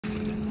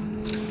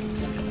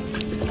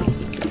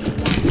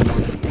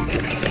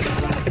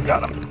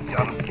Got him.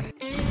 Got him.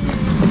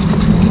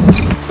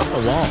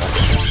 A wall.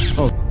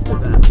 Oh,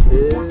 that's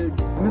big.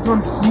 And this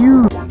one's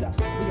huge.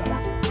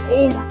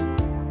 Oh.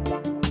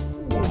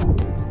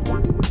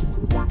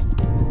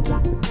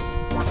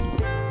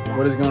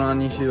 What is going on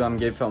YouTube? I'm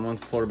Gabe Feltman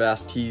with Florida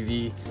Bass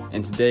TV,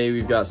 and today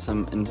we've got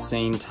some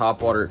insane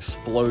topwater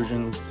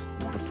explosions.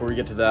 But before we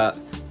get to that, I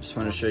just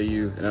want to show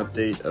you an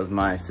update of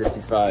my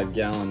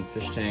 55-gallon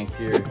fish tank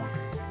here.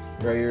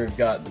 Right here we've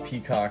got the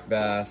peacock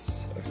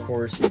bass. Of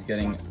course, he's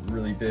getting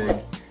really big.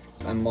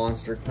 A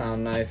monster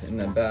clown knife in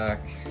the back,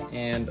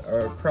 and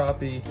our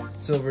crappie,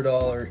 silver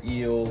dollar,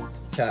 eel,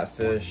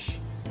 catfish.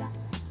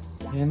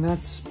 And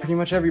that's pretty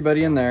much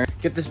everybody in there.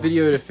 Get this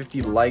video to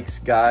 50 likes,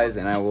 guys,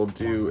 and I will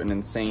do an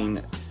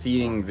insane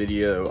feeding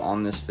video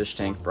on this fish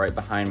tank right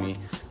behind me.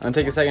 I'm gonna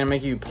take a second to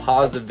make you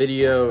pause the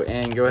video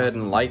and go ahead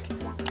and like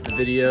the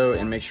video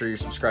and make sure you're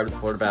subscribed to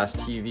Florida Bass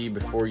TV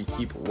before you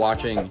keep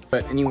watching.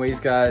 But anyways,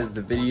 guys,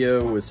 the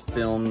video was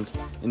filmed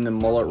in the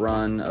mullet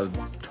run of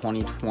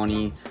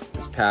 2020,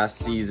 this past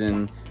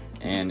season,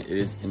 and it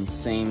is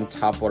insane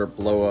topwater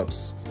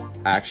blowups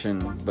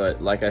action,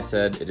 but like I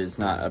said, it is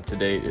not up to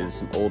date. It is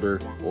some older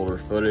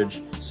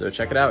footage, so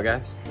check it out,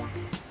 guys.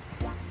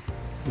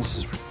 This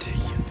is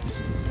ridiculous.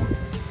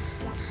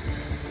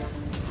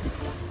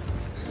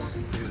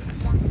 Look at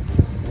this.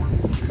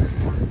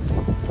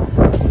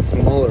 It's a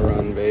mullet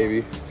run,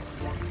 baby.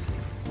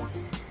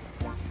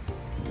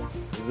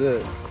 This is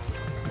it.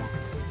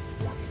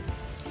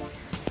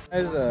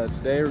 Guys,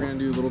 today we're gonna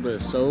do a little bit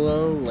of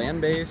solo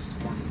land-based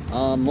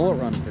mullet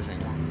run fishing.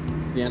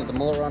 It's the end of the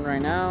mullet run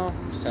right now.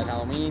 Just had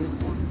Halloween,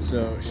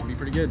 so it should be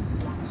pretty good.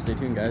 Stay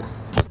tuned, guys.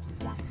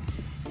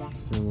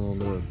 Just doing a little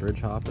bit of bridge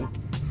hopping.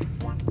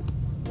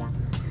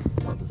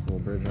 Thought this little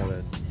bridge had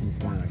a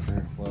decent amount of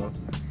current flow.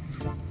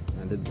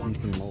 I did see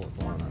some mullet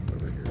blowing up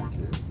over here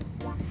too.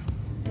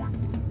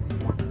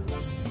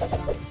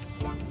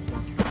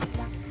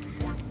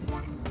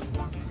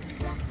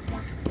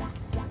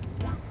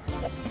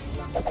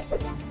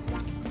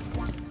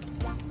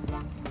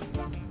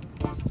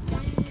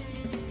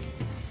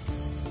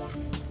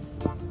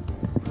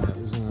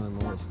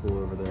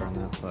 Over there on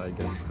that side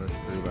getting pushed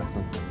through by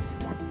something.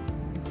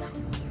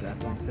 It's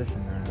definitely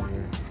fishing around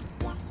here.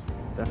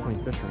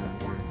 Definitely fish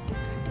around here.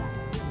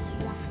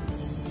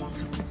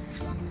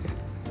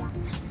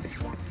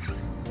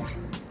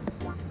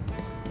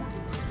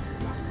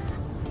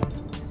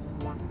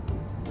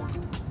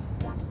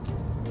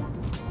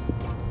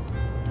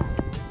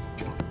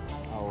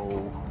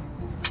 Oh,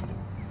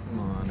 come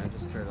on, I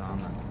just turned on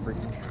that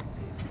freaking tree.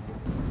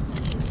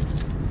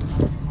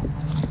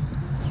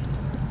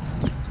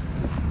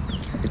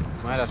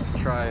 Might have to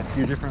try a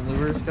few different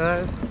lures,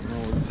 guys. I don't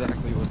know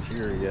exactly what's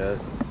here yet,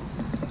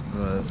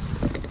 but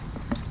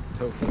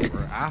hopefully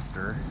we're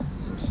after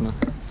some snook,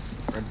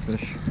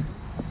 redfish,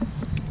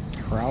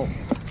 trout,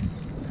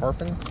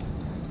 tarpon,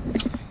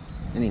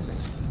 anything.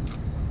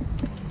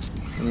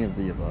 Any of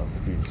the above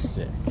would be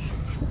sick.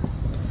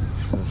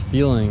 I was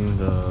feeling,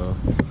 though,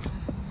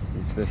 since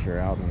these fish are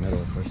out in the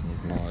middle pushing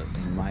these mullet,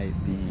 it might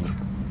be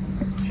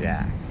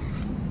jacks,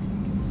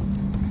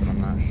 but I'm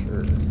not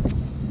sure.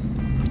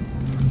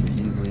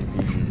 Easily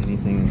be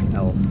anything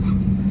else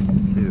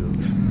too.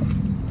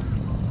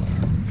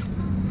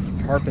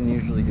 Tarpon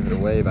usually give it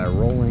away by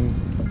rolling,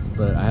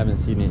 but I haven't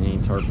seen any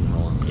tarpon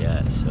rolling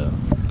yet, so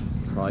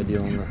probably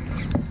dealing with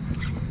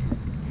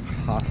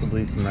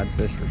possibly some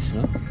redfish or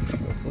snook,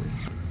 hopefully.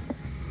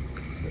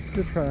 Let's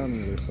go try on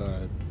the other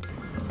side.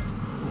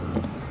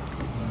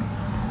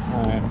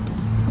 Alright.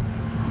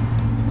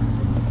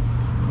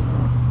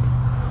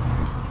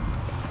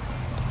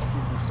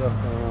 See some stuff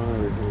going on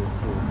over here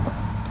too.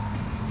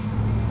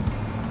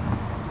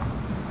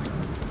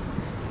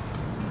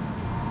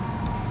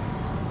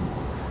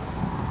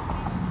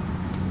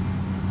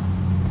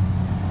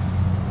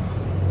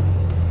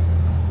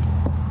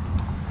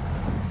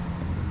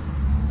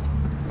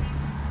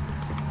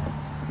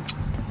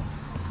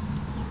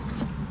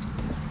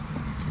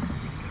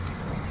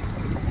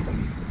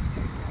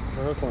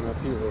 One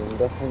up here. I'm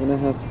definitely gonna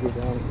have to go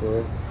down for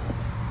it.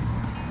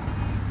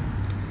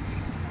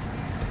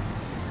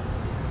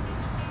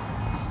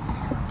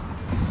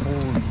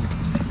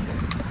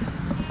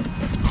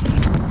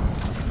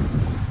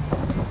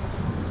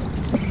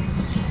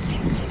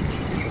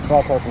 The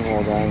saw tarpon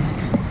roll, guys.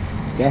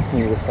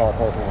 Definitely the saw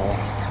tarpon roll.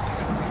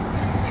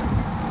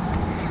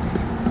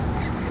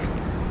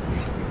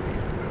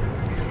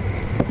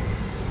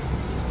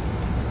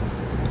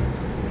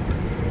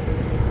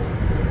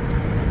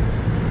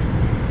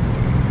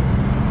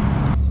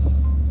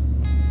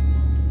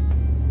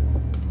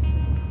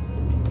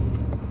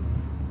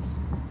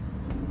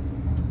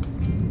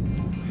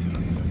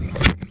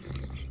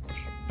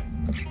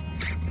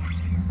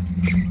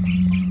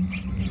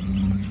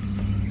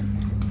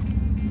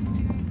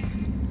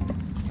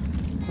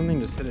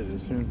 Something just hit it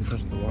as soon as it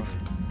touched the water.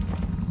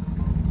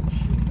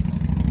 Jeez.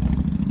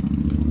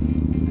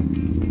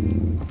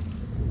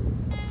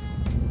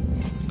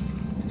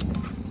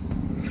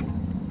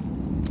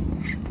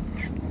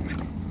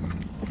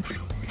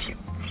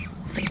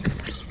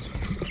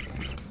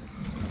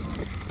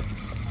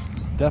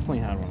 definitely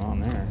had one on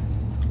there.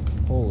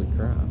 Holy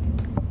crap.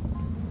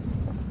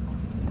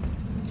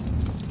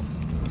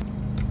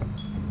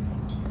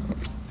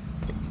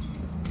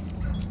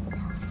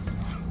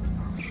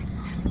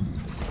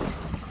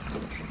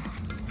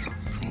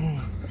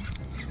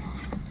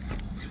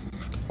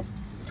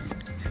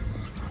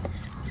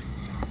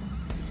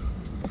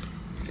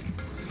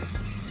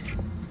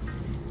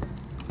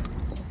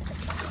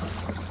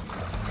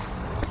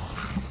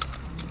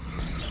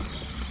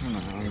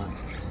 I'm not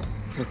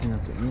hooking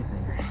up to anything.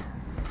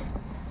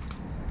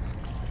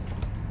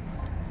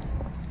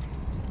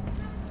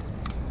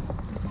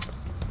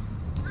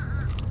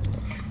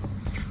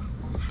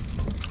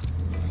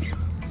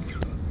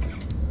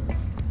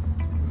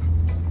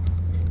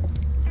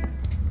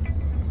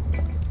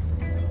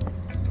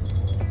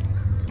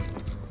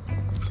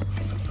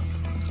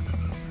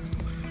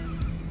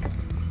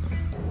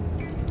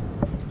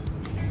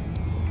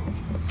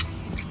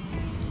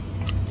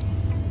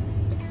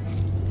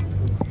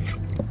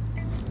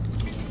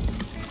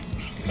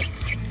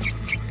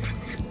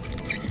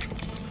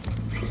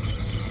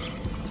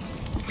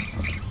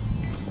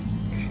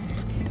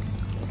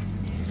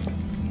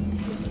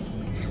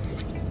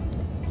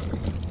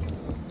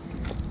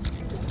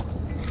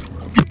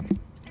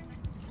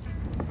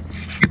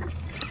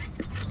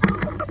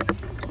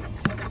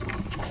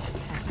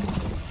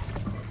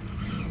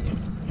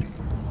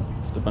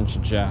 A bunch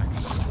of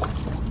jacks.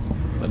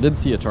 I did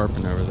see a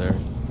tarpon over there.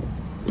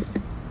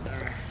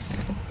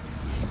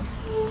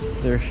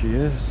 There she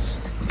is.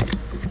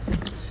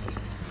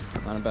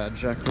 Not a bad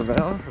jack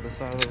crevalle for the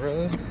side of the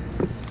road.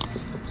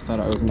 Thought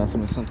I was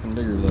messing with something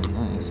bigger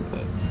than this,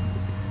 but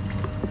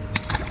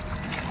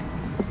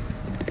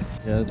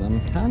guys, I'm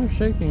kind of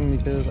shaking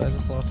because I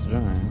just lost a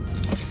giant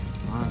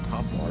on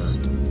top water.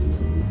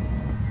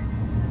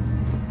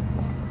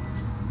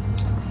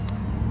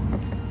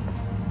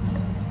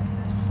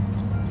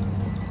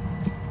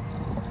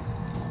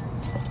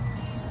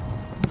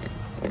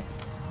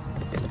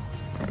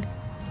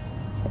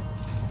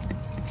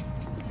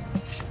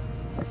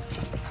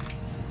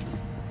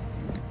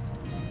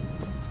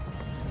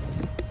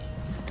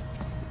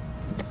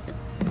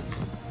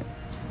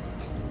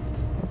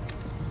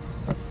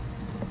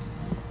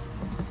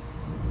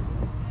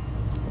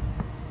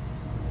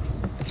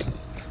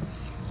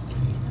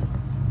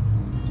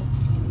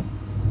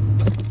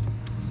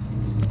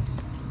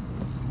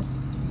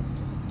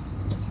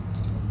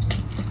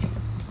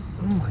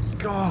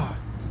 God,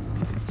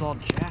 it's all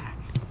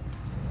jacks.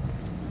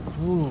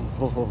 Ooh,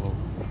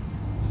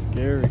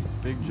 scary,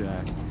 big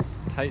jack.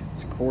 Tight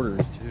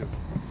quarters too.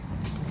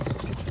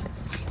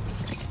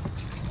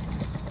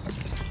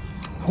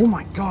 Oh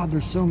my God,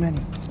 there's so many.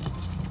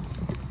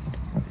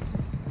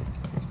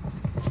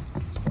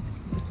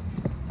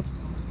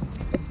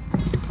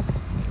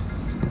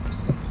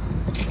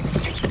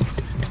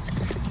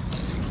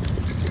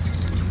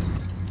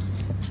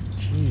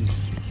 Jeez,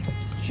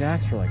 these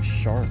jacks are like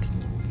sharks,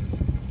 man.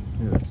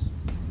 Look at this.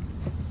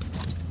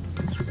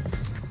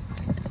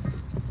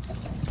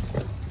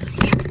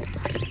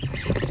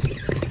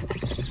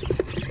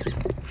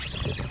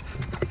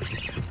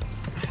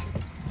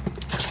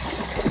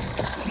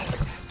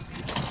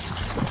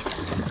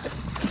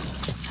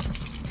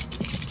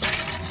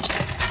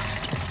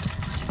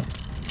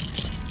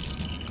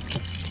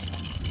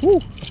 Woo!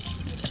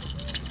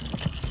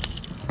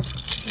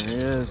 There he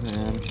is,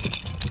 man.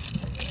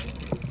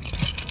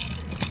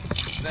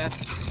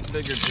 That's a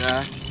bigger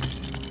jack.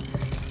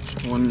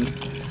 One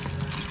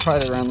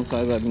probably around the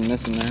size I've been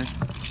missing there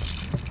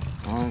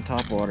on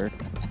top water.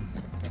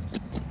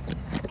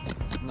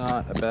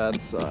 Not a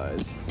bad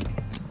size.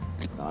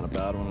 Not a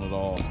bad one at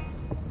all.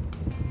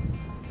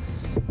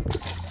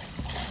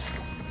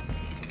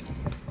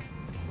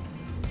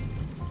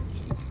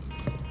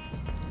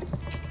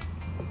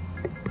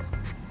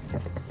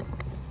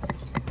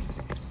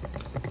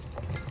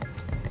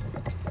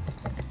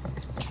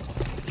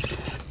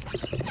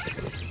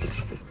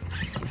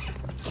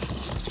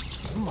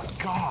 Oh my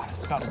God,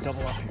 about to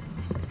double up here.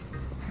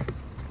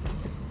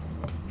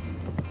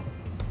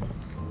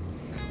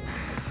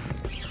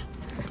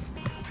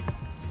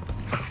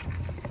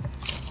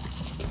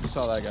 You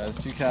saw that, guys.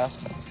 2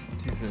 casts,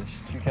 2 fish.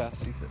 2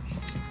 casts, 2 fish.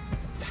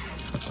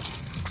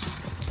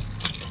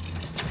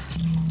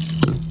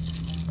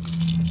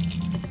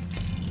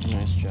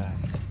 Nice jack.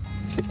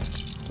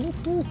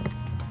 Woo-hoo.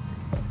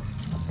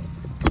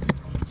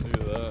 Look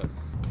at that.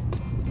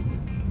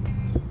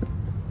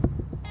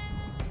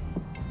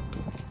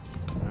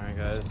 Alright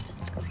guys,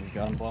 we've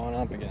got them blowing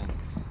up again.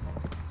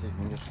 Let's see if we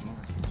can get some more.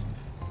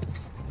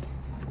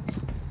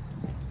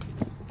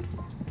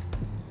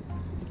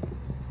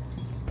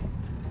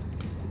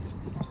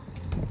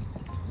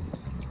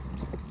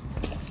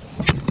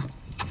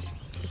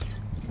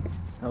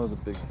 That was a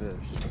big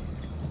fish.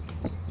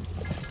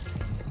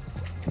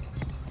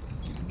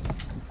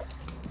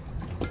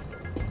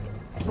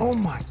 Oh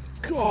my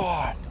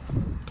God!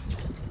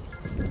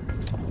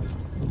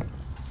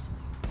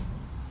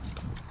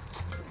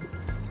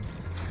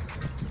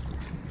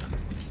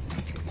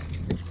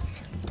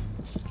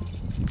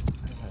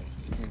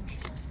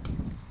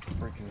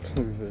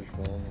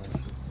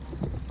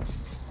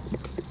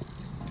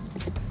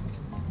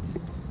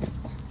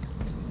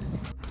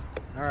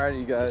 Alrighty,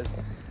 you guys.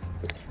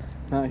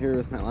 I'm out here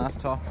with my last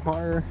top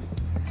water.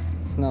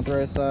 It's not the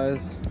right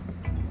size.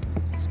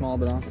 Small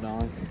but on the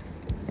dog.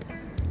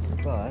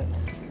 But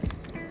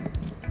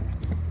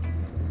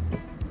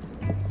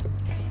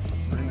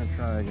we're gonna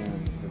try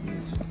again with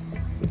these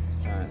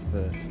giant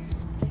fish.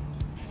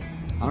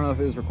 I don't know if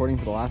it was recording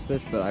for the last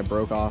fish, but I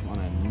broke off on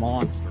a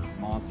monster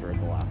at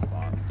the last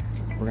spot.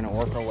 We're gonna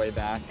work our way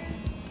back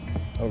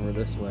over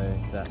this way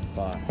to that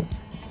spot.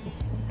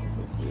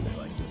 Hopefully they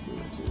like this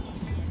either too.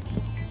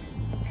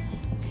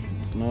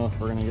 I don't know if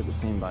we're gonna get the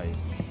same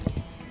bites.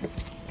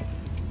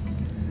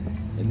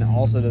 It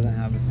also doesn't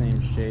have the same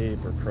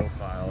shape or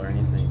profile or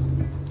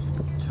anything.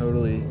 It's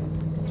totally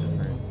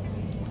different.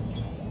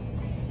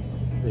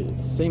 But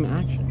it's same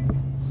action.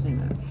 Same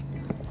action.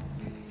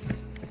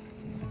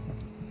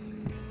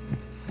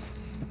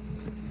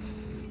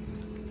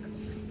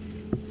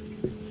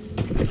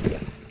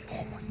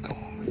 Oh my god.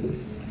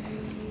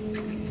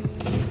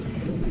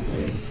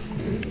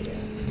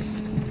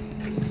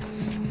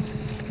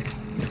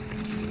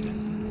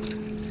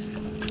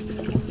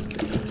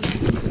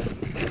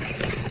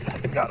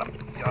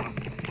 Got him.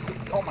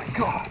 Oh my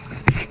god.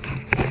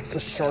 It's a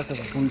shark of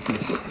a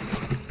bluefish.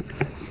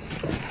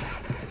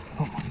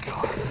 Oh my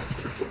god.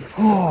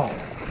 Oh.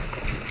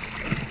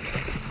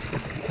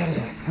 That is a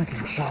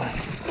freaking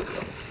giant.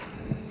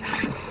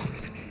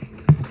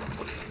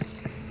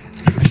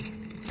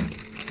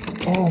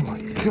 Oh my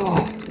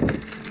god.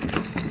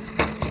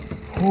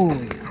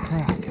 Holy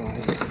crap,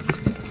 guys.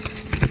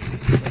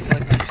 That's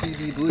like a TV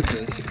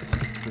bluefish,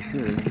 for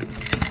sure.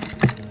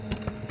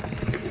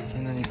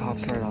 And then he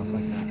pops right off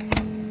like that.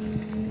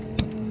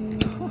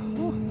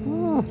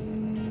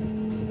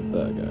 Look at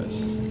that, guys.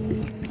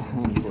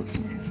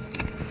 Unfortunately.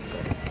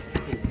 That's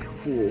pretty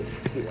cool.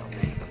 See how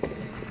big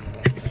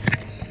that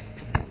is.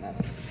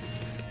 That's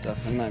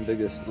definitely my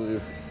biggest blue.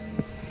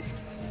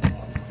 Oh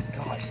my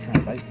god, he's trying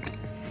to bite me.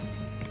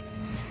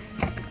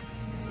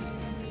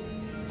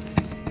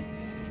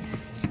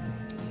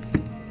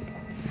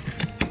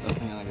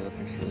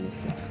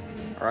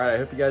 Alright, I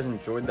hope you guys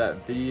enjoyed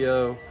that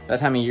video.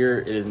 That time of year,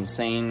 it is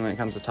insane when it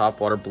comes to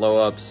topwater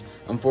blow-ups.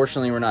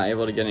 Unfortunately, we're not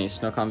able to get any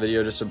snook on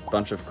video, just a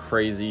bunch of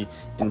crazy,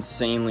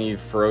 insanely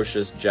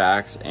ferocious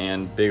jacks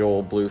and big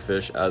old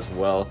bluefish as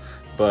well.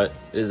 But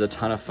it is a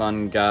ton of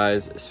fun,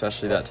 guys,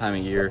 especially that time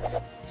of year.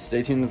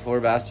 Stay tuned to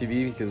Florida Bass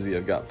TV because we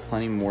have got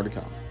plenty more to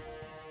come.